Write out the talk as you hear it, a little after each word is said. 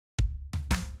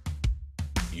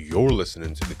You're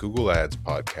listening to the Google Ads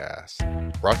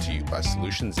Podcast, brought to you by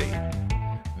Solutions 8,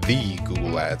 the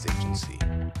Google Ads agency.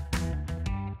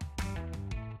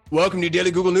 Welcome to Daily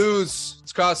Google News.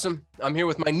 It's Qasim. I'm here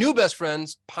with my new best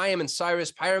friends, Payam and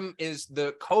Cyrus. Payam is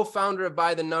the co-founder of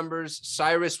By the Numbers.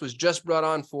 Cyrus was just brought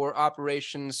on for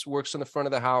operations, works on the front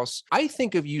of the house. I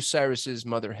think of you, Cyrus, as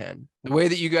mother hen. The way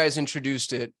that you guys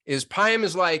introduced it is Payam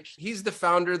is like, he's the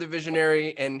founder, the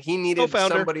visionary, and he needed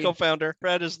somebody. Co-founder.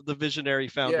 Brad is the visionary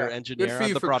founder, engineer. Good for you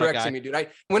I'm the for product correcting guy. me, dude.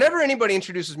 Whenever anybody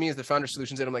introduces me as the founder of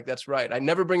Solutions 8, I'm like, that's right. I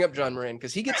never bring up John Moran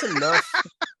because he gets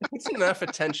enough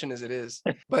attention as it is.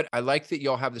 But I like that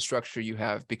y'all have the structure you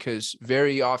have, because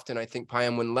very often I think,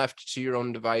 Payam, when left to your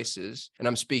own devices, and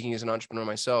I'm speaking as an entrepreneur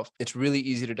myself, it's really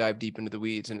easy to dive deep into the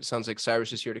weeds. And it sounds like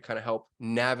Cyrus is here to kind of help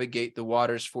navigate the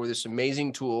waters for this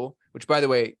amazing tool, which, by the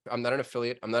way, I'm not an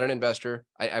affiliate. I'm not an investor.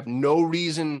 I have no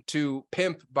reason to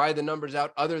pimp By the Numbers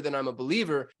out other than I'm a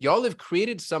believer. Y'all have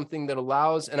created something that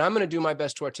allows, and I'm going to do my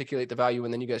best to articulate the value,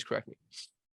 and then you guys correct me.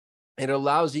 It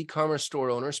allows e-commerce store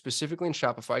owners, specifically in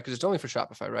Shopify, because it's only for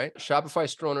Shopify, right? Shopify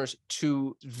store owners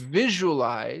to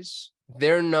visualize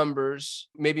their numbers,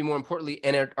 maybe more importantly,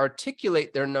 and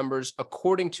articulate their numbers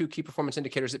according to key performance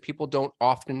indicators that people don't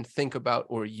often think about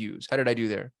or use. How did I do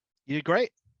there? You did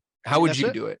great. How would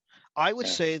you do it? I would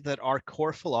say that our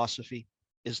core philosophy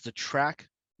is to track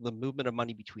the movement of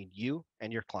money between you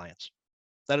and your clients.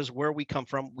 That is where we come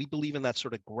from. We believe in that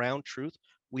sort of ground truth.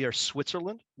 We are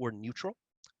Switzerland. We're neutral.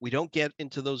 We don't get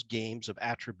into those games of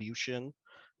attribution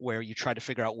where you try to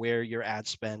figure out where your ad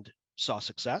spend saw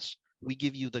success. We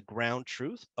give you the ground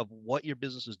truth of what your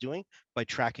business is doing by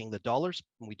tracking the dollars,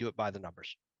 and we do it by the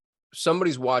numbers.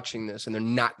 Somebody's watching this and they're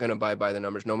not going to buy By the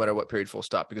Numbers, no matter what period, full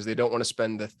stop, because they don't want to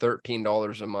spend the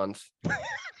 $13 a month.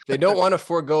 They don't want to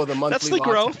forego the monthly. That's the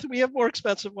growth. We have more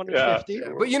expensive 150.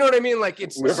 Yeah. But you know what I mean? Like,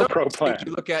 it's we have a pro plan.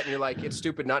 You look at and you're like, it's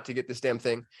stupid not to get this damn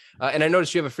thing. And I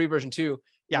noticed you have a free version too.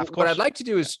 Yeah, of course. What I'd like to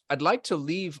do is I'd like to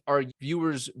leave our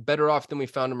viewers better off than we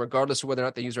found them, regardless of whether or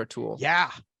not they use our tool. Yeah,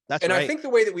 that's and right. I think the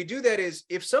way that we do that is,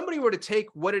 if somebody were to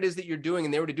take what it is that you're doing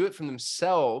and they were to do it from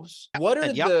themselves, what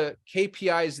are the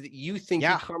KPIs that you think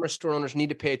e-commerce store owners need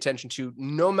to pay attention to,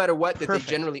 no matter what, that they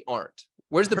generally aren't?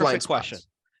 Where's the blind spots? Question.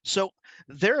 So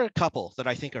there are a couple that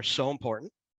I think are so important.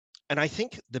 And I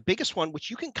think the biggest one, which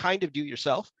you can kind of do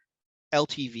yourself,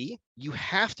 LTV, you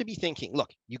have to be thinking, look,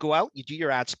 you go out, you do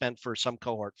your ad spend for some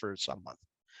cohort for some month.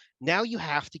 Now you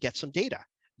have to get some data.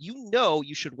 You know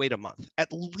you should wait a month,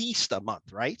 at least a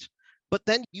month, right? But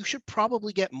then you should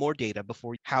probably get more data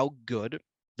before how good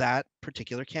that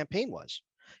particular campaign was.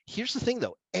 Here's the thing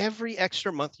though, every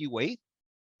extra month you wait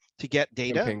to get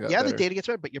data, the data gets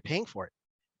better, but you're paying for it.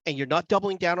 And you're not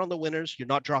doubling down on the winners, you're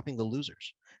not dropping the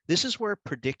losers. This is where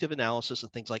predictive analysis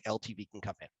and things like LTV can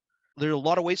come in. There are a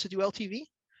lot of ways to do LTV.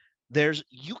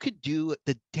 You could do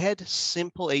the dead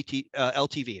simple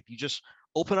LTV. If you just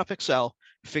open up Excel,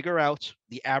 figure out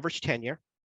the average tenure,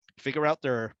 figure out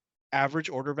their average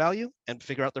order value, and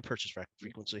figure out their purchase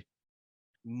frequency.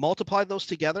 Multiply those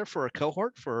together for a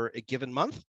cohort for a given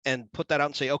month and put that out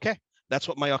and say, okay, that's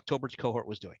what my October cohort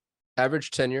was doing.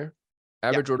 Average tenure,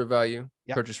 average order value,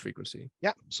 purchase frequency.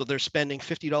 Yeah. So they're spending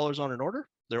 $50 on an order.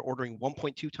 They're ordering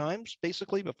 1.2 times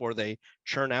basically before they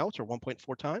churn out, or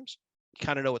 1.4 times. You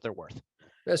kind of know what they're worth.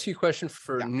 That's a question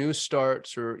for new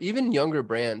starts or even younger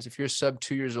brands. If you're sub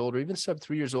 2 years old or even sub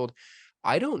 3 years old,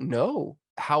 I don't know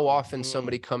how often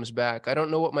somebody comes back. I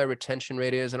don't know what my retention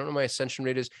rate is. I don't know what my ascension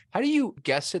rate is. How do you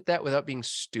guess at that without being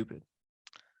stupid?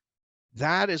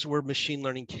 That is where machine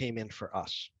learning came in for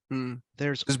us.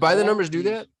 Does By the Numbers do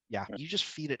that? Yeah, you just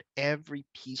feed it every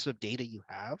piece of data you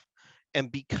have. And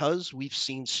because we've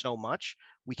seen so much,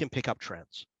 we can pick up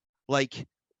trends. Like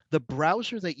the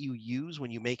browser that you use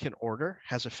when you make an order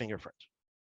has a fingerprint.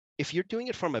 If you're doing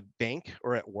it from a bank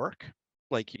or at work,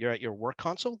 like you're at your work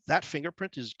console, that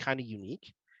fingerprint is kind of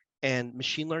unique. And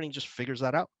machine learning just figures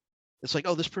that out. It's like,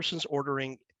 oh, this person's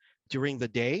ordering during the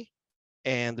day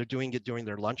and they're doing it during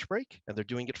their lunch break and they're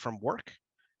doing it from work.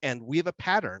 And we have a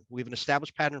pattern. We have an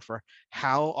established pattern for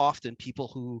how often people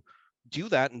who do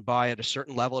that and buy at a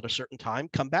certain level at a certain time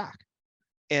come back.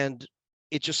 And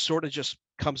it just sort of just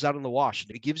comes out in the wash.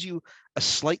 It gives you a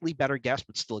slightly better guess,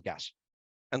 but still a guess.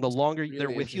 And the longer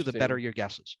they're with you, the better your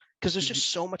guesses. Because there's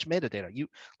just so much metadata. You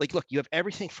look, you have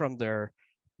everything from their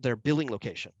billing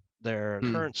location, their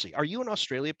currency. Are you in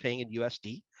Australia paying in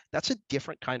USD? That's a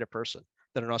different kind of person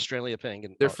than in Australia paying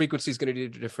in. Their frequency is going to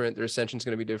be different. Their ascension is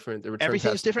going to be different. Their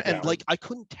everything is different. And like, I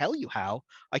couldn't tell you how.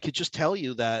 I could just tell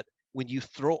you that when you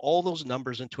throw all those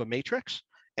numbers into a matrix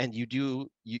and you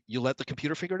let the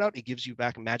computer figure it out, it gives you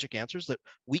back magic answers that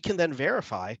we can then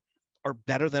verify are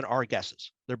better than our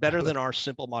guesses. They're better than our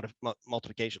simple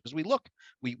multiplication, because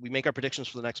we make our predictions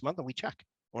for the next month and we check.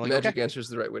 We're like, Magic answer is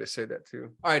the right way to say that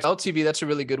too. All right, LTV, that's a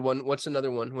really good one. What's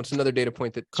another one? What's another data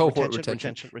point that cohort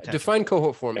retention? Define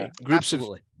cohort for me. Groups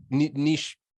Absolutely. of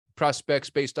niche prospects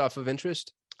based off of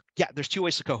interest. Yeah, there's two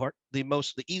ways to cohort. The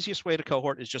easiest way to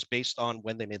cohort is just based on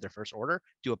when they made their first order.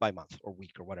 Do it by month or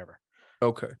week or whatever.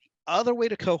 Okay. Other way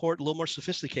to cohort, a little more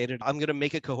sophisticated. I'm going to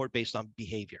make a cohort based on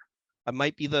behavior. I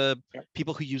might be the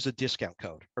people who use a discount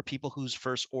code or people whose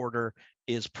first order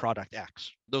is product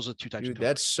X. Those are the two types of cohorts.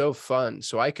 That's so fun.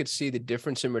 So I could see the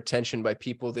difference in retention by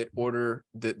people that order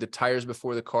the tires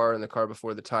before the car and the car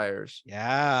before the tires.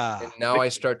 Yeah. And now I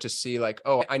start to see like,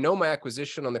 oh, I know my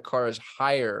acquisition on the car is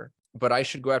higher, but I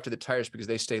should go after the tires because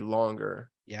they stay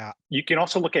longer. Yeah. You can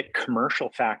also look at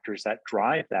commercial factors that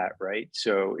drive that, right?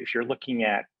 So if you're looking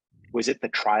at, was it the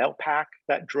trial pack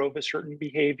that drove a certain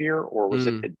behavior, or was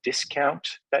it the discount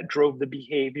that drove the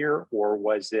behavior, or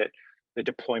was it the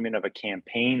deployment of a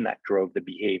campaign that drove the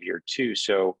behavior too?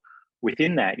 So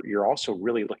within that, you're also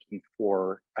really looking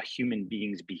for a human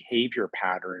being's behavior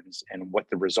patterns and what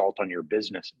the result on your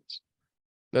business is.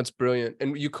 That's brilliant.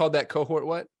 And you called that cohort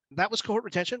what? That was cohort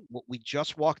retention. What we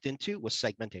just walked into was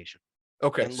segmentation.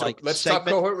 Okay, And so let's talk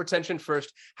cohort retention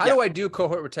first. How do I do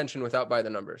cohort retention without by the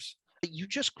numbers? You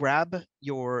just grab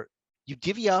you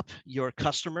divvy up your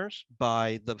customers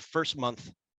by the first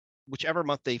month, whichever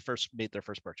month they first made their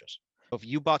first purchase. So if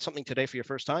you bought something today for your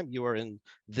first time, you are in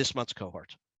this month's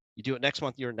cohort. You do it next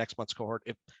month, you're in next month's cohort,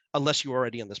 unless you're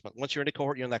already in this month. Once you're in a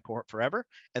cohort, you're in that cohort forever,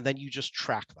 and then you just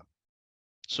track them.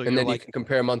 So and then you can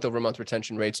compare month-over-month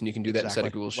retention rates, and you can do that inside a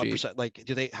Google Sheet. 1%,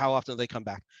 like how often do they come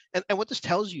back? And what this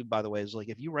tells you, by the way, is like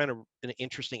if you ran an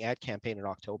interesting ad campaign in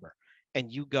October and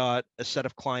you got a set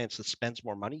of clients that spends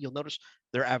more money, you'll notice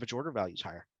their average order value is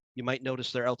higher. You might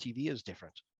notice their LTV is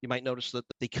different. You might notice that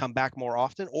they come back more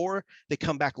often, or they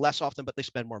come back less often, but they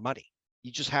spend more money.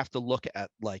 You just have to look at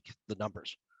like the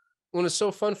numbers. Well, it's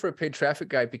so fun for a paid traffic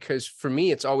guy because for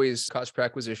me, it's always cost per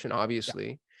acquisition, obviously.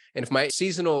 Yeah. And if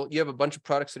you have a bunch of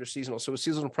products that are seasonal. So with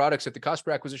seasonal products, if the cost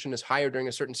per acquisition is higher during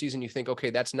a certain season, you think, okay,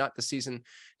 that's not the season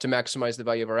to maximize the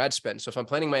value of our ad spend. So if I'm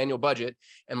planning my annual budget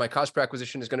and my cost per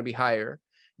acquisition is going to be higher,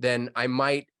 then I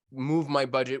might move my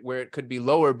budget where it could be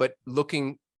lower, but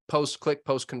looking post-click,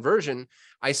 post-conversion,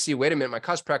 I see, wait a minute, my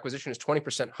cost per acquisition is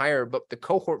 20% higher, but the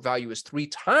cohort value is 3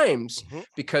 times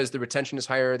because the retention is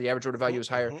higher, the average order value is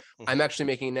higher. I'm actually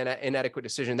making an inadequate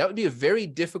decision. That would be a very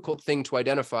difficult thing to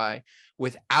identify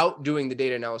without doing the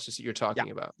data analysis that you're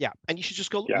talking about. Yeah, and you should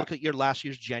just go look at your last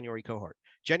year's January cohort.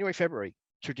 January, February,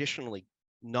 traditionally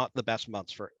not the best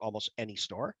months for almost any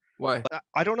store. Why? But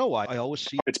I don't know why. I always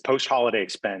see it's post-holiday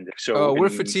spend. So we're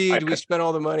fatigued. We spent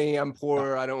all the money. I'm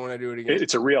poor. I don't want to do it again.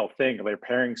 It's a real thing.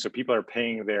 So people are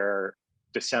paying their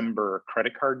December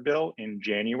credit card bill in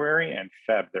January, and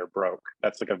Feb they're broke.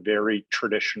 That's like a very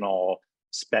traditional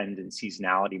spend and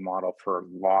seasonality model for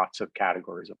lots of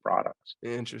categories of products.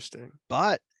 Interesting.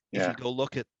 But if you go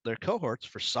look at their cohorts,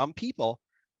 for some people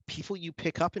you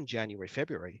pick up in January,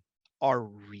 February are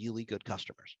really good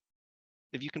customers.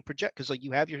 If you can project, because like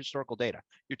you have your historical data,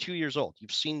 you're 2 years old,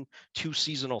 you've seen 2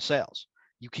 seasonal sales,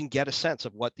 you can get a sense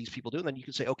of what these people do. And then you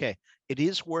can say, okay, it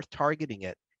is worth targeting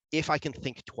it if I can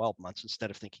think 12 months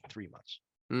instead of thinking 3 months.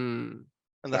 And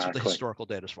that's what the historical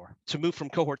data is for. To move from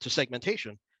cohort to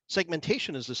segmentation,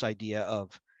 segmentation is this idea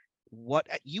of what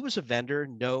you as a vendor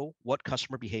know what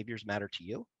customer behaviors matter to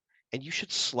you, and you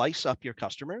should slice up your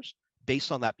customers based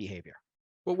on that behavior.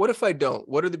 Well, what if I don't?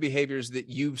 What are the behaviors that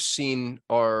you've seen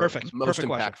are most impactful?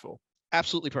 Question.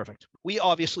 Absolutely perfect. We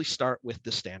obviously start with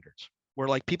the standards. We're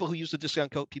like people who use the discount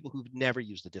code, people who've never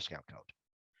used the discount code,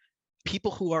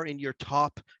 people who are in your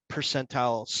top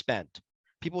percentile spend,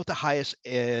 people with the highest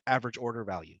average order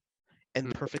value.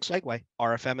 And perfect segue,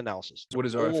 RFM analysis. What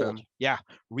is RFM? Yeah,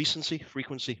 recency,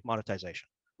 frequency, monetization.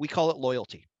 We call it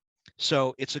loyalty.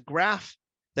 So it's a graph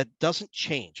that doesn't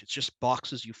change. It's just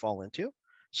boxes you fall into.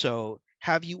 So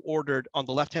have you ordered, on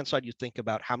the left-hand side, you think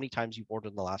about how many times you've ordered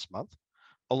in the last month.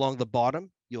 Along the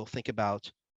bottom, you'll think about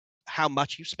how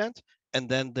much you spent. And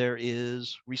then there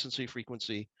is recency,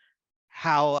 frequency,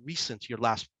 how recent your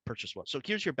last purchase was. So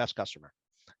here's your best customer.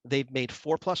 They've made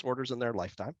 4+ orders in their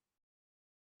lifetime.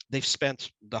 They've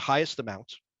spent the highest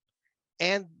amount,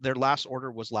 and their last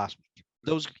order was last week.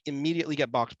 Those immediately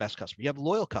get boxed best customer. You have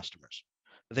loyal customers.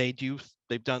 They do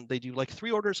like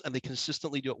 3 orders, and they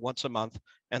consistently do it once a month,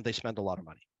 and they spend a lot of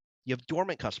money. You have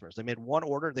dormant customers. They made 1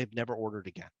 order, they've never ordered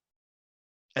again.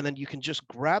 And then you can just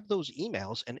grab those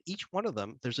emails, and each one of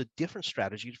them, there's a different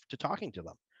strategy to talking to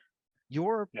them.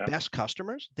 Your best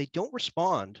customers, they don't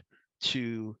respond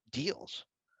to deals.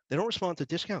 They don't respond to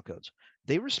discount codes.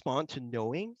 They respond to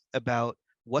knowing about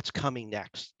what's coming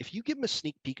next. If you give them a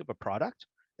sneak peek of a product,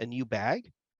 a new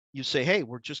bag, you say, hey,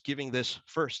 we're just giving this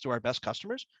first to our best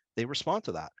customers. They respond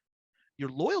to that. Your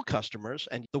loyal customers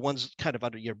and the ones kind of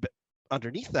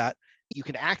underneath that, you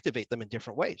can activate them in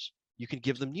different ways. You can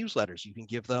give them newsletters. You can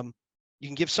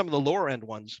give some of the lower end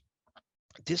ones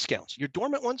discounts. Your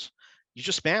dormant ones, you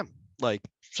just spam. Like,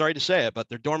 sorry to say it, but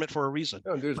they're dormant for a reason.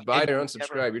 No, dude, buy or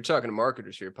unsubscribe. You're talking to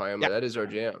marketers here, Payama. Yeah. That is our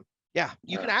jam. Yeah,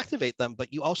 you can activate them,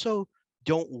 but you also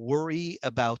don't worry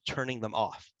about turning them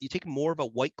off. You take more of a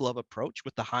white glove approach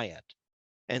with the high end,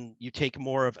 and you take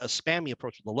more of a spammy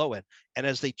approach with the low end. And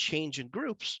as they change in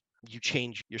groups, you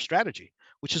change your strategy,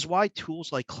 which is why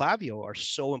tools like Klaviyo are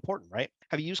so important, right?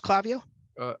 Have you used Klaviyo?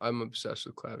 I'm obsessed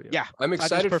with Klaviyo. Yeah, I'm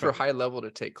excited for High Level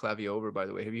to take Klaviyo over, by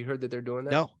the way. Have you heard that they're doing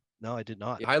that? No, I did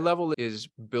not. High Level is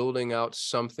building out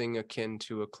something akin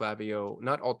to a Klaviyo,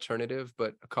 not alternative,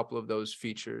 but a couple of those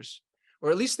features,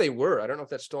 or at least they were. I don't know if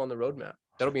that's still on the roadmap.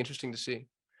 That'll be interesting to see.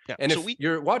 Yeah. And if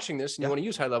you're watching this and Yeah. you want to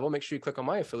use High Level, make sure you click on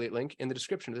my affiliate link in the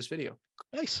description of this video.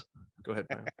 Nice. Go ahead,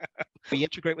 Brian. We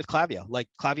integrate with Klaviyo. Like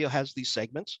Klaviyo has these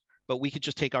segments, but we could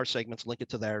just take our segments, link it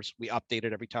to theirs. We update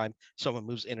it every time someone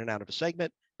moves in and out of a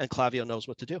segment, and Klaviyo knows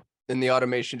what to do. And the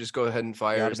automation just go ahead and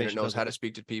fires, and it knows does how it. to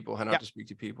speak to people, how not Yeah. to speak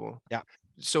to people. Yeah.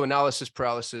 So analysis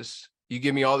paralysis. You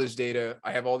give me all this data.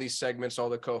 I have all these segments, all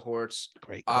the cohorts.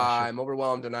 Great question. I'm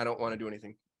overwhelmed and I don't want to do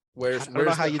anything. Where's I don't know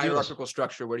the how you do this. hierarchical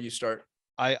structure? Where do you start?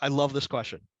 I love this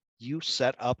question. You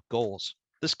set up goals.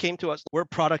 This came to us. We're a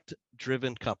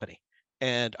product-driven company,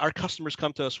 and our customers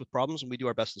come to us with problems, and we do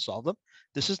our best to solve them.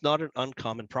 This is not an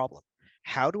uncommon problem.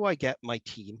 How do I get my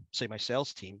team, say my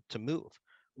sales team, to move?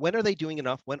 When are they doing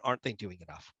enough? When aren't they doing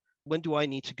enough? When do I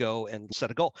need to go and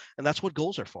set a goal? And that's what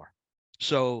goals are for.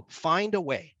 So find a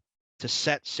way to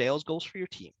set sales goals for your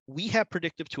team. We have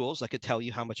predictive tools that could tell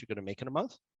you how much you're going to make in a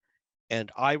month.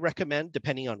 And I recommend,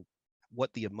 depending on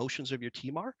what the emotions of your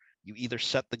team are, you either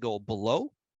set the goal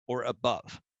below or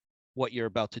above what you're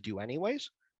about to do anyways,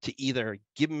 to either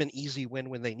give them an easy win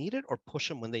when they need it or push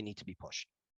them when they need to be pushed.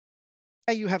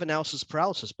 Yeah, you have analysis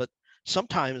paralysis, but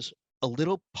sometimes a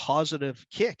little positive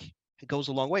kick goes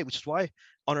a long way, which is why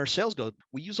on our sales goal,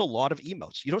 we use a lot of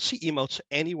emotes. You don't see emotes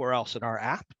anywhere else in our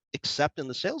app except in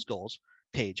the sales goals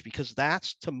page, because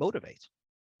that's to motivate.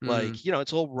 Like, you know,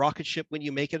 it's a little rocket ship when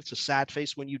you make it. It's a sad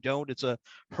face when you don't. It's a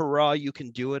hurrah, you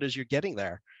can do it as you're getting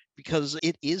there, because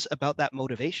it is about that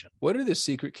motivation. What are the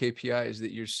secret KPIs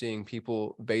that you're seeing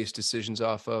people base decisions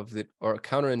off of that are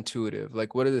counterintuitive?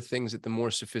 Like, what are the things that the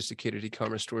more sophisticated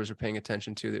e-commerce stores are paying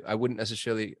attention to that it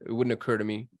wouldn't occur to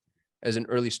me as an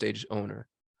early stage owner?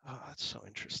 Oh, that's so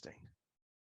interesting.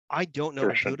 I don't know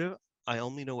intuitive. I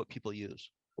only know what people use.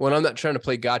 Well, I'm not trying to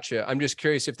play gotcha. I'm just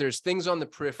curious if there's things on the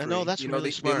periphery. I know, that's really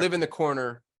smart. They live in the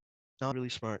corner. Not really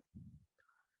smart.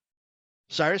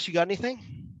 Cyrus, you got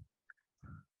anything?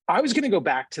 I was going to go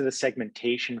back to the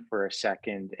segmentation for a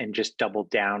second and just double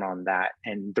down on that.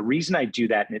 And the reason I do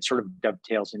that, and it sort of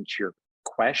dovetails into your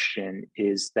question,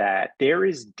 is that there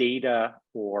is data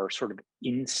or sort of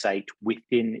insight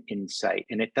within insight.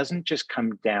 And it doesn't just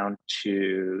come down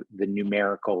to the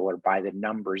numerical or by the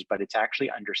numbers, but it's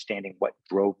actually understanding what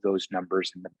drove those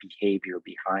numbers and the behavior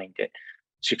behind it.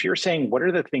 So if you're saying, what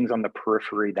are the things on the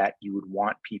periphery that you would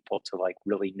want people to like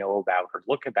really know about or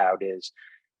look about, is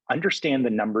understand the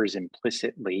numbers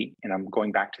implicitly. And I'm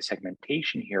going back to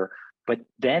segmentation here, but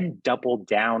then double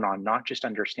down on not just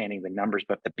understanding the numbers,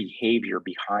 but the behavior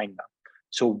behind them.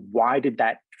 So why did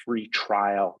that free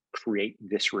trial create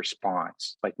this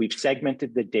response? Like, we've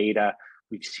segmented the data,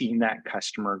 we've seen that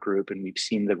customer group, and we've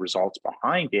seen the results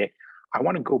behind it. I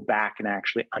want to go back and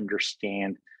actually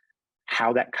understand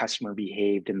how that customer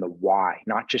behaved and the why,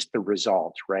 not just the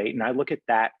result, right? And I look at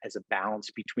that as a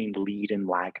balance between lead and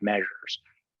lag measures.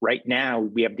 Right now,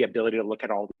 we have the ability to look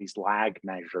at all these lag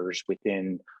measures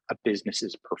within a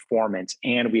business's performance,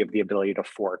 and we have the ability to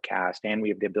forecast, and we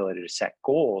have the ability to set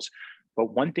goals.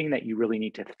 But one thing that you really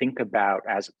need to think about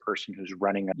as a person who's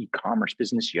running an e-commerce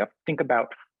business, you have to think about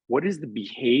what is the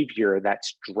behavior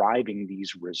that's driving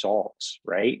these results,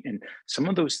 right? And some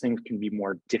of those things can be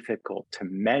more difficult to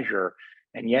measure.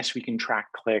 And yes, we can track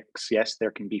clicks. Yes,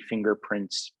 there can be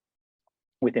fingerprints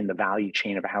within the value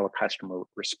chain of how a customer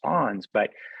responds.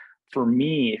 But for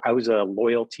me, I was a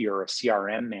loyalty or a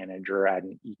CRM manager at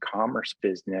an e-commerce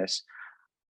business.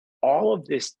 All of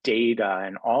this data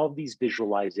and all of these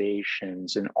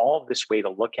visualizations and all of this way to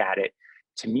look at it,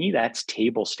 to me, that's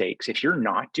table stakes. If you're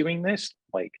not doing this,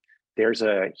 like, there's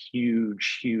a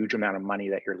huge, huge amount of money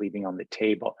that you're leaving on the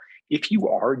table. If you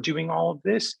are doing all of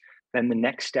this, then the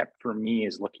next step for me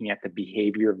is looking at the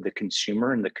behavior of the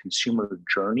consumer and the consumer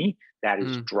journey that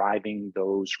is driving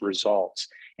those results.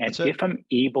 And if I'm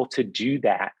able to do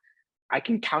that, I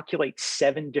can calculate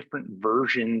 7 different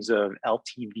versions of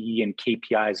LTV and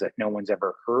KPIs that no one's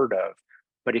ever heard of.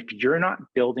 But if you're not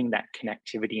building that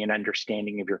connectivity and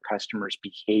understanding of your customer's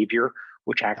behavior,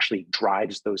 which actually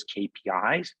drives those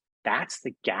KPIs, that's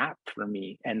the gap for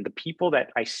me. And the people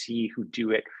that I see who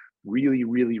do it really,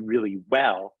 really, really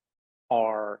well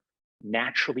are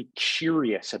naturally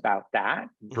curious about that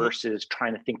versus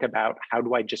trying to think about how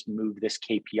do I just move this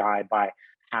KPI by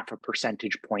half a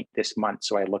percentage point this month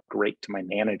so I look great to my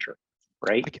manager,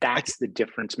 right? That's the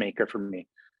difference maker for me.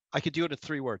 I could do it in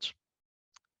 3 words.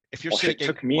 If you're saying, it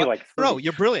took me like 3. No,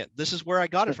 you're brilliant. This is where I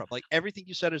got it from. Like everything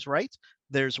you said is right.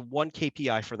 There's one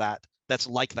KPI for that. That's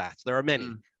like that. There are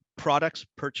many products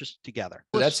purchased together.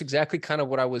 So that's exactly kind of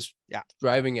what I was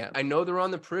driving at. I know they're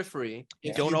on the periphery.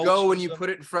 If you go and you put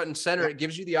it in front and center, it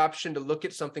gives you the option to look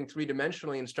at something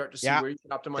 3-dimensionally and start to see where you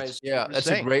can optimize. That's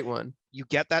a great one. You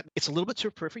get that. It's a little bit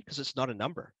too periphery because it's not a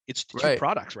number. It's 2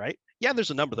 products, right? Yeah,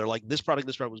 there's a number. They're like this product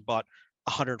was bought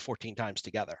 114 times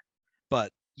together.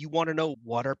 But you want to know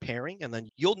what are pairing, and then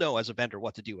you'll know as a vendor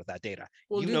what to do with that data.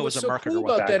 Well, know as a marketer cool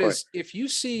about that is if you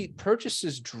see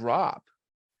purchases drop,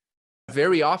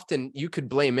 very often you could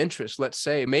blame interest. Let's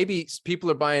say maybe people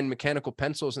are buying mechanical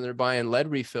pencils and they're buying lead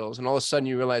refills, and all of a sudden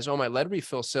you realize, oh, my lead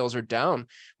refill sales are down.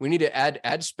 We need to add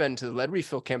ad spend to the lead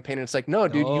refill campaign. And it's like, no,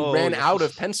 dude, you ran out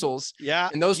of pencils. Yeah.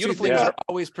 And those 2 things are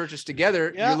always purchased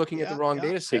together. You're looking at the wrong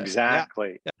data set.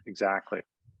 Exactly.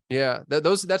 Yeah,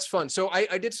 that's fun. So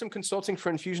I did some consulting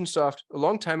for Infusionsoft a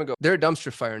long time ago. They're a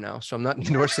dumpster fire now, so I'm not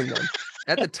endorsing them.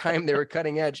 At the time, they were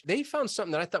cutting edge. They found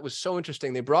something that I thought was so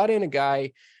interesting. They brought in a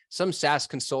guy, some SaaS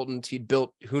consultant. He'd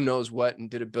built who knows what and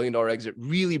did $1 billion exit.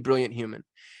 Really brilliant human.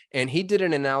 And he did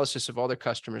an analysis of all their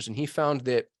customers, and he found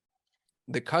that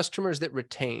the customers that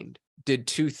retained did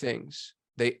 2 things.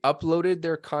 They uploaded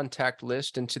their contact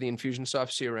list into the Infusionsoft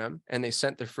CRM and they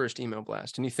sent their first email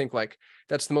blast. And you think like,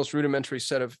 that's the most rudimentary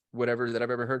set of whatever that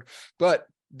I've ever heard. But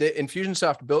the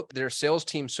Infusionsoft built their sales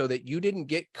team so that you didn't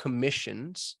get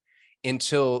commissions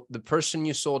until the person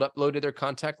you sold uploaded their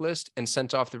contact list and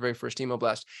sent off their very first email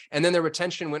blast. And then their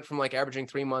retention went from like averaging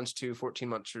 3 months to 14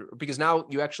 months, because now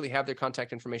you actually have their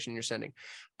contact information you're sending.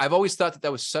 I've always thought that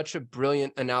that was such a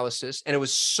brilliant analysis, and it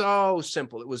was so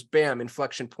simple. It was bam,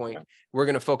 inflection point. We're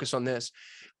going to focus on this.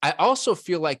 I also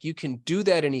feel like you can do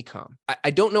that in e-com.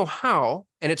 I don't know how,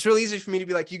 and it's really easy for me to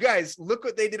be like, you guys, look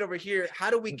what they did over here.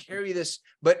 How do we carry this?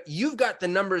 But you've got the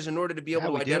numbers in order to be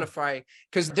able to identify,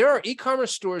 because there are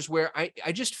e-commerce stores where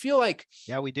I just feel like,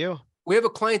 we do. We have a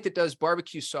client that does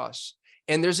barbecue sauce,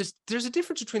 and there's a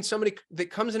difference between somebody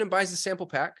that comes in and buys the sample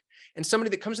pack and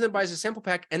somebody that comes in and buys a sample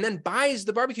pack and then buys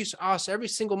the barbecue sauce every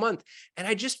single month. And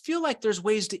I just feel like there's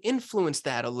ways to influence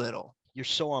that a little. You're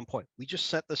so on point. We just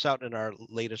sent this out in our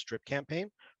latest drip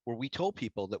campaign where we told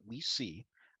people that we see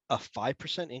a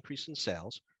 5% increase in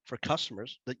sales for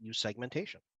customers that use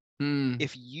segmentation.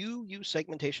 If you use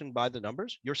segmentation by the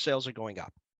numbers, your sales are going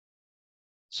up.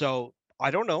 So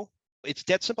I don't know. It's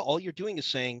dead simple. All you're doing is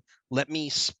saying, let me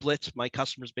split my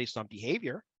customers based on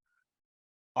behavior.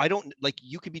 I don't like,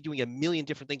 you could be doing a million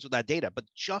different things with that data, but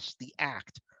just the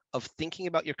act of thinking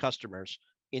about your customers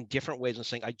in different ways and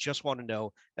saying, I just want to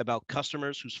know about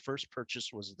customers whose first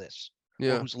purchase was this,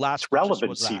 or whose last purchase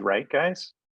was that. Right,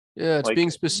 guys? Yeah, it's like,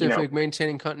 being specific,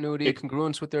 maintaining continuity,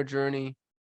 congruence with their journey.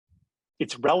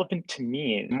 It's relevant to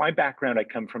me. In my background, I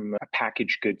come from a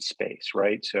packaged goods space,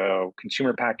 right? So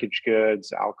consumer packaged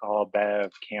goods, alcohol,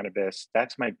 bev, cannabis,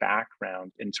 that's my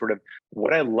background. And sort of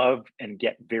what I love and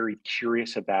get very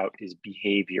curious about is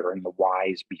behavior and the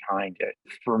whys behind it.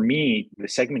 For me, the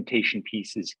segmentation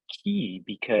piece is key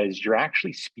because you're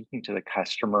actually speaking to the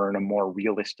customer in a more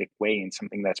realistic way and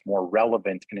something that's more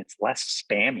relevant, and it's less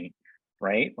spammy,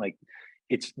 right? Like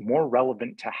it's more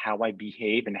relevant to how I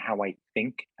behave and how I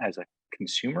think as a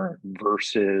consumer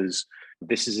versus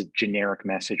this is a generic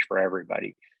message for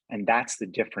everybody. And that's the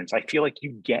difference. I feel like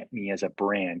you get me as a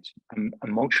brand. I'm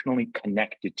emotionally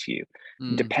connected to you.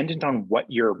 Dependent on what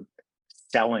you're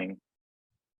selling,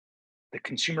 the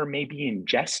consumer may be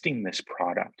ingesting this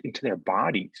product into their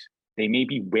bodies. They may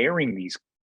be wearing these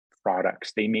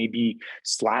products. They may be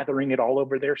slathering it all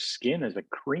over their skin as a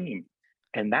cream.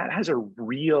 And that has a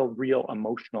real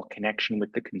emotional connection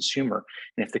with the consumer.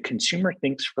 And if the consumer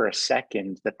thinks for a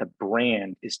second that the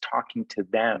brand is talking to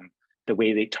them the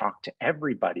way they talk to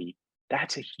everybody,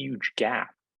 that's a huge gap.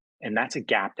 And that's a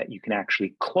gap that you can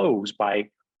actually close by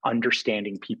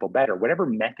understanding people better. Whatever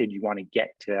method you want to get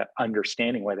to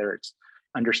understanding, whether it's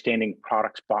understanding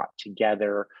products bought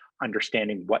together,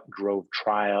 understanding what drove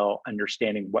trial,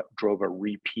 understanding what drove a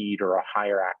repeat or a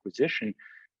higher acquisition,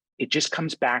 it just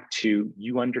comes back to,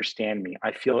 you understand me.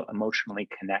 I feel emotionally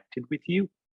connected with you.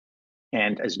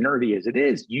 And as nerdy as it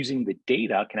is, using the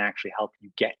data can actually help you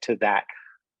get to that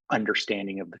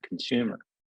understanding of the consumer.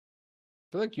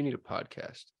 I feel like you need a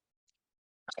podcast.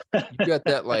 You got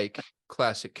that like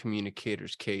classic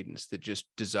communicator's cadence that just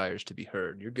desires to be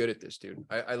heard. You're good at this, dude.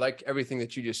 I like everything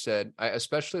that you just said. I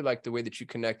especially like the way that you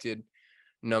connected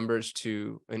numbers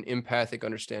to an empathic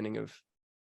understanding of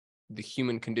the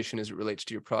human condition as it relates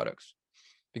to your products.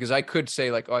 Because I could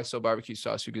say like, oh, I sell barbecue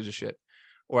sauce, who gives a shit?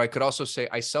 Or I could also say,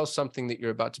 I sell something that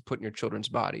you're about to put in your children's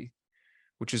body,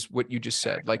 which is what you just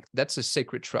said. Like, that's a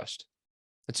sacred trust.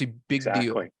 That's a big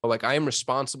deal. Like, I am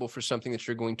responsible for something that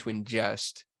you're going to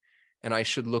ingest, and I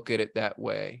should look at it that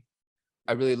way.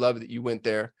 I really love that you went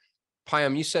there.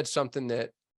 Payam, you said something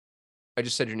that, I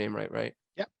just said your name right?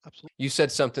 Yeah, absolutely. You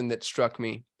said something that struck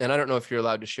me, and I don't know if you're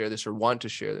allowed to share this or want to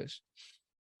share this.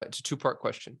 It's a two-part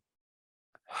question.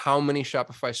 How many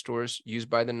Shopify stores use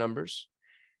by the numbers?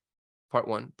 Part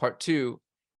one. Part two,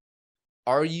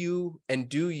 are you and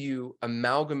do you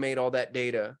amalgamate all that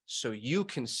data so you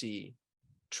can see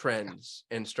trends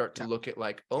and start to look at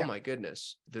like, oh my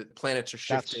goodness, the planets are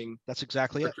shifting. That's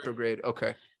exactly it. Retrograde.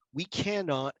 Okay. We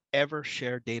cannot ever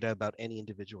share data about any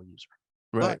individual user.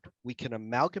 Right. But we can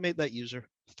amalgamate that user,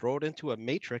 throw it into a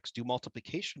matrix, do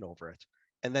multiplication over it,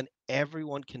 and then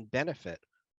everyone can benefit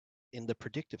in the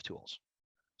predictive tools.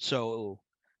 So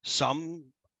some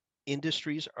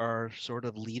industries are sort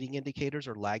of leading indicators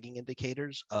or lagging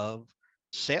indicators of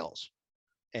sales,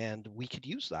 and we could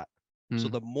use that. So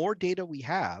the more data we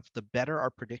have, the better our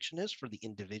prediction is for the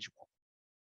individual,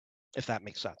 if that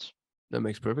makes sense. That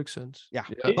makes perfect sense. Yeah.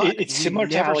 It's similar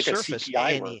to how like a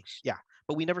CPI works. Yeah,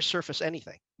 but we never surface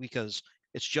anything because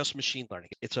it's just machine learning.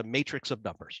 It's a matrix of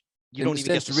numbers. You don't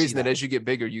even get to the reason see that as you get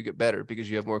bigger, you get better because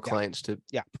you have more clients to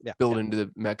build into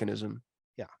the mechanism.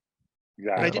 Yeah.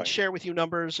 Exactly. And I didn't share with you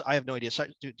numbers. I have no idea. So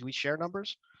do we share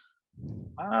numbers?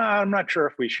 I'm not sure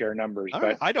if we share numbers,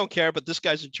 but I don't care. But this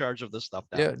guy's in charge of this stuff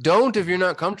now. Yeah, don't if you're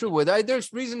not comfortable with it.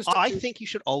 There's reasons. I think you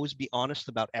should always be honest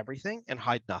about everything and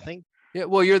hide nothing. Yeah,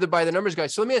 well, you're the by the numbers guy.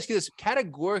 So let me ask you this: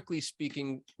 categorically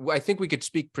speaking, I think we could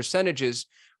speak percentages.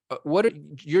 What are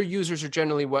your users are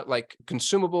generally what, like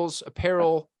consumables,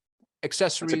 apparel,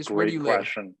 accessories? That's a Where great do you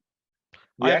question.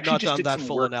 I have not done that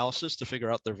full analysis to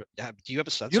figure out their. Do you have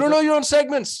a sense? You don't know your own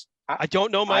segments. I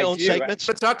don't know my own segments.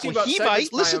 But talk to you about he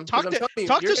segments, might listen. Talk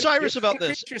to Cyrus about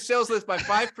this. Your sales list by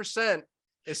 5%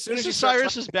 as soon as you start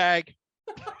Cyrus's bag.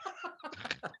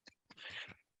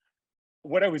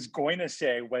 What I was going to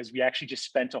say was we actually just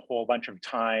spent a whole bunch of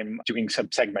time doing some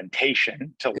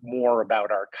segmentation to more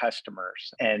about our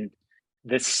customers. And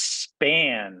the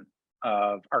span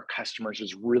of our customers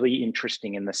is really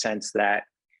interesting in the sense that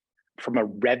from a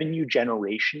revenue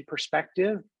generation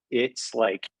perspective, it's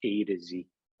like A to Z.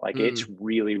 Like it's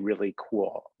really, really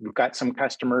cool. We've got some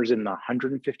customers in the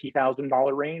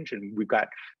 $150,000 range, and we've got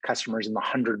customers in the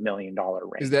 $100 million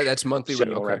range. That's monthly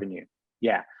revenue?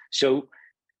 Yeah. So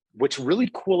what's really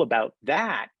cool about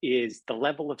that is the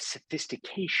level of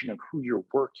sophistication of who you're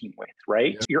working with,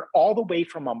 right? Yeah. You're all the way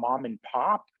from a mom and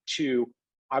pop to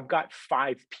I've got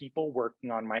 5 people working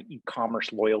on my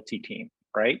e-commerce loyalty team,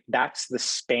 right? That's the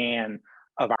span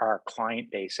of our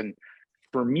client base. And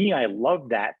for me, I love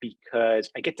that because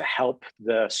I get to help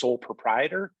the sole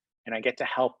proprietor and I get to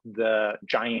help the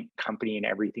giant company and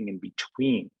everything in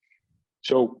between.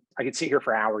 So I could sit here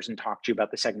for hours and talk to you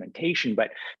about the segmentation,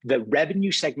 but the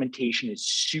revenue segmentation is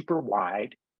super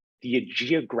wide. The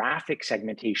geographic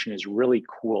segmentation is really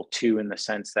cool too, in the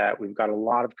sense that we've got a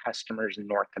lot of customers in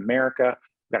North America,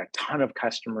 we've got a ton of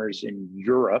customers in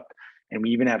Europe, and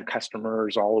we even have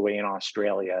customers all the way in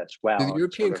Australia as well. Do the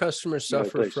European customers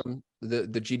suffer from the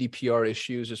GDPR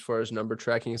issues as far as number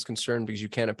tracking is concerned because you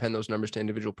can't append those numbers to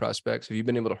individual prospects? Have you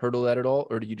been able to hurdle that at all,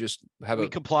 or do you just have we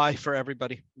comply for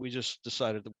everybody? We just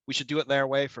decided that we should do it their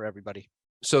way for everybody.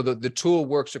 So the tool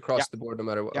works across the board no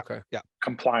matter what. Okay. Yeah.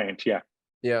 Compliant. Yeah.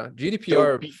 Yeah.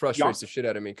 GDPR frustrates the shit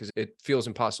out of me because it feels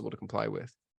impossible to comply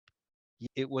with.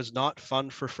 It was not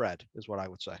fun for Fred, is what I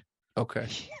would say. Okay.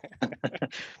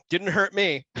 Didn't hurt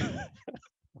me.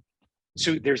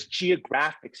 So there's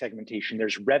geographic segmentation,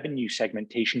 there's revenue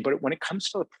segmentation, but when it comes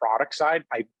to the product side,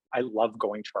 I love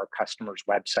going to our customers'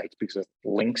 websites because it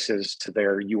links us to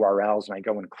their URLs and I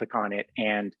go and click on it.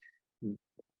 And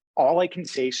all I can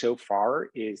say so far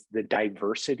is the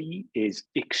diversity is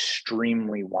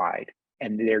extremely wide.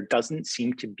 And there doesn't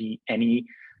seem to be any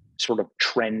sort of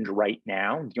trend right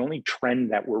now. The only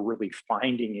trend that we're really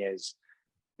finding is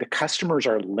the customers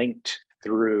are linked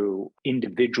through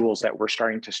individuals that we're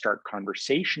starting to start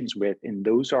conversations with. And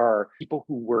those are people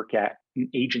who work at an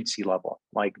agency level.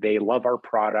 Like they love our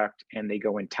product and they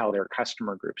go and tell their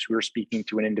customer groups. We were speaking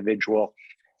to an individual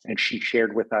and she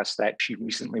shared with us that she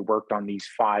recently worked on these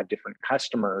 5 different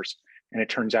customers. And it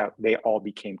turns out they all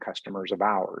became customers of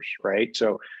ours, right?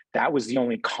 So that was the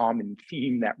only common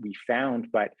theme that we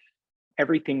found. But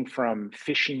everything from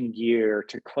fishing gear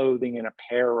to clothing and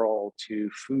apparel to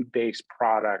food-based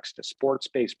products to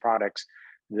sports-based products,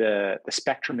 the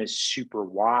spectrum is super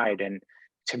wide. And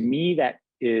to me, that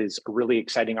is a really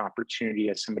exciting opportunity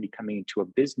as somebody coming into a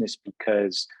business,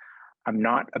 because I'm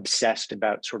not obsessed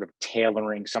about sort of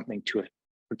tailoring something to a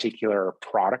particular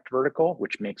product vertical,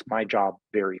 which makes my job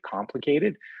very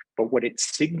complicated. But what it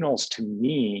signals to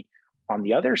me on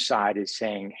the other side is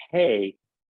saying, hey,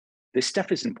 this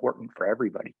stuff is important for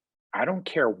everybody. I don't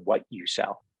care what you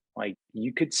sell. Like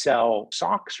you could sell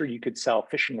socks or you could sell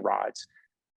fishing rods.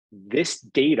 This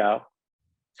data,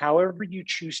 however you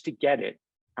choose to get it,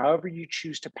 however you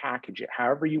choose to package it,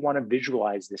 however you want to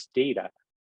visualize this data,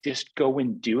 just go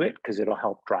and do it because it'll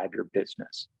help drive your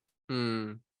business.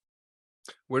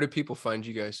 Where do people find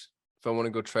you guys? If I want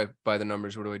to go try By the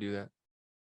Numbers, where do I do that?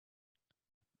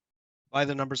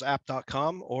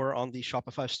 BuyTheNumbersApp.com or on the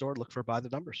Shopify store, look for By the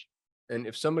Numbers. And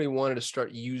if somebody wanted to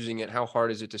start using it, how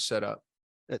hard is it to set up?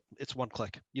 It's one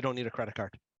click. You don't need a credit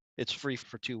card. It's free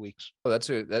for 2 weeks. Oh, that's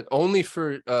it. That only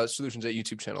for Solutions 8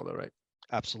 YouTube channel, though, right?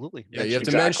 Absolutely. Yeah, you have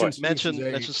to mention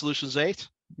Solutions 8.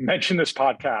 Mention this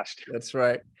podcast. That's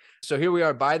right. So here we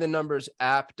are,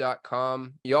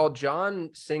 buythenumbersapp.com. Y'all,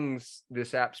 John sings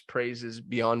this app's praises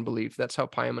beyond belief. That's how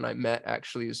Payam and I met,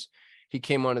 actually, is he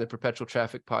came onto the Perpetual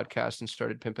Traffic podcast and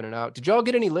started pimping it out. Did y'all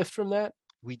get any lift from that?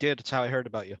 We did. It's how I heard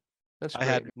about you. That's I great.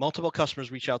 had multiple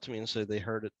customers reach out to me and say they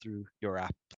heard it through your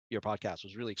app, your podcast. It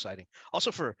was really exciting.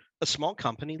 Also, for a small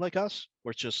company like us,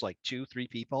 where it's just like 2-3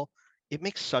 people, it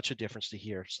makes such a difference to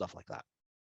hear stuff like that.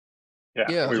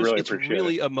 Yeah, we really appreciate it. It's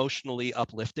really emotionally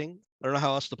uplifting. I don't know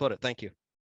how else to put it. Thank you.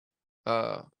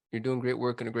 You're doing great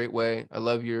work in a great way. I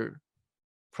love your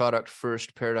product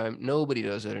first paradigm. Nobody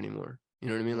does that anymore. You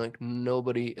know what I mean? Like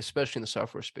nobody, especially in the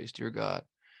software space, dear God,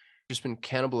 just been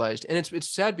cannibalized. And it's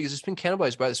sad because it's been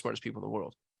cannibalized by the smartest people in the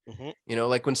world. Mm-hmm. You know,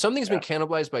 like when something's been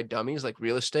cannibalized by dummies, like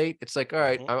real estate, it's like, all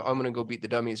right, I'm going to go beat the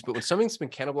dummies. But when something's been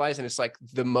cannibalized and it's like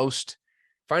the most,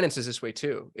 finance is this way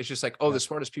too. It's just like, the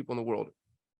smartest people in the world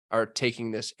are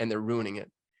taking this and they're ruining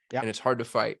it. Yeah. And it's hard to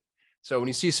fight. So when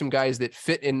you see some guys that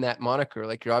fit in that moniker,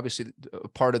 like you're obviously a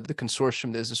part of the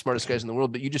consortium that is the smartest guys in the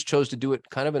world, but you just chose to do it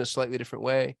kind of in a slightly different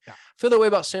way. Yeah. I feel that way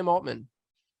about Sam Altman.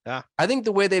 Yeah. I think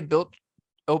the way they built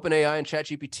OpenAI and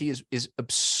ChatGPT is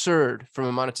absurd from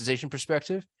a monetization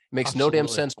perspective. It makes no damn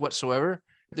sense whatsoever.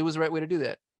 It was the right way to do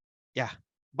that. Yeah.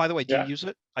 By the way, do you use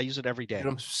it? I use it every day. And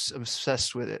I'm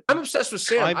obsessed with it. I'm obsessed with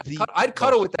Sam. I'd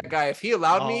cuddle with that guy if he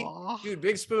allowed me. Dude,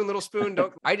 big spoon, little spoon.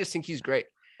 I just think he's great.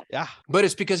 Yeah. But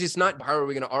it's because it's not, how are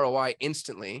we going to ROI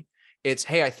instantly? It's,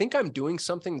 hey, I think I'm doing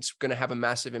something that's going to have a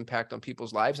massive impact on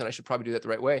people's lives, and I should probably do that the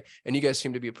right way. And you guys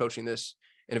seem to be approaching this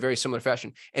in a very similar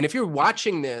fashion. And if you're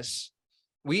watching this,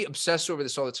 we obsess over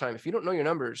this all the time. If you don't know your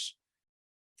numbers,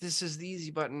 this is the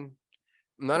easy button.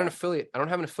 I'm not an affiliate. I don't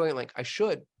have an affiliate link. I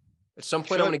should. At some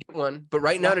point, I want to get one. But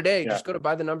right now, today, just go to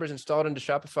Buy the Numbers, install it into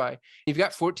Shopify. You've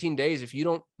got 14 days. If you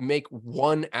don't make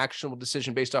one actionable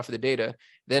decision based off of the data,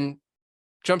 then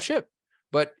jump ship.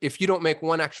 But if you don't make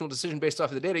one actionable decision based off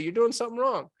of the data, you're doing something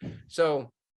wrong.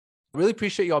 So really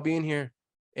appreciate y'all being here.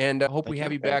 And I hope we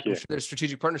have you back. I'm sure there's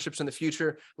strategic partnerships in the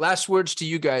future. Last words to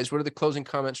you guys. What are the closing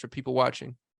comments for people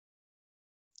watching?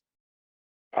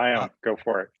 Go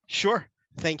for it. Sure.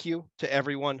 Thank you to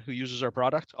everyone who uses our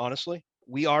product. Honestly,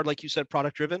 we are, like you said,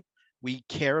 product driven. We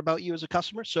care about you as a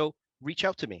customer. So reach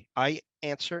out to me. I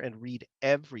answer and read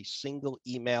every single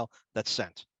email that's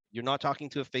sent. You're not talking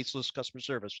to a faceless customer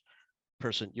service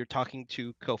person. You're talking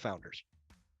to co-founders.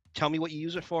 Tell me what you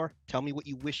use it for. Tell me what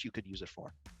you wish you could use it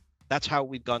for. That's how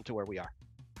we've gone to where we are.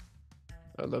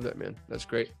 I love that, man. That's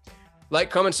great. Like,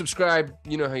 comment, subscribe.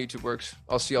 You know how YouTube works.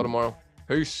 I'll see y'all tomorrow.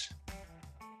 Peace.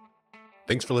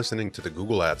 Thanks for listening to the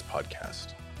Google Ads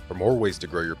podcast. For more ways to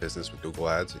grow your business with Google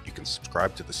Ads, you can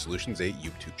subscribe to the Solutions 8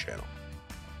 YouTube channel.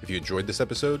 If you enjoyed this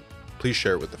episode, please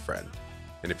share it with a friend.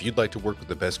 And if you'd like to work with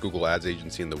the best Google Ads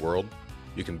agency in the world,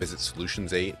 you can visit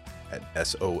Solutions 8 at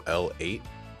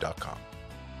sol8.com.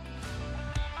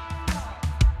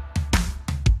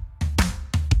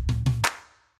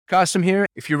 Custom here.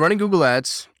 If you're running Google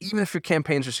Ads, even if your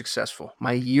campaigns are successful,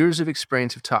 my years of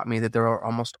experience have taught me that there are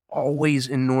almost always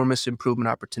enormous improvement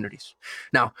opportunities.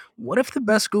 Now, what if the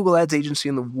best Google Ads agency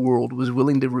in the world was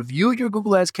willing to review your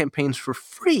Google Ads campaigns for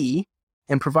free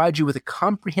and provide you with a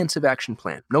comprehensive action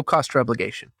plan, no cost or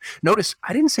obligation. Notice,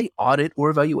 I didn't say audit or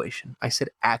evaluation. I said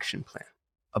action plan.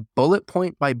 A bullet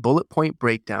point by bullet point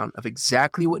breakdown of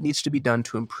exactly what needs to be done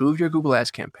to improve your Google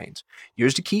Ads campaigns.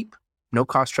 Yours to keep, no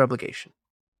cost or obligation.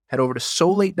 Head over to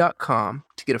solate.com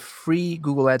to get a free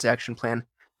Google Ads action plan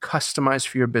customized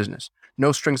for your business.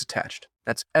 No strings attached.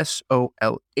 That's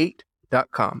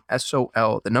SOL8.com.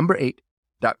 SOL, the number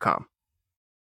 8.com.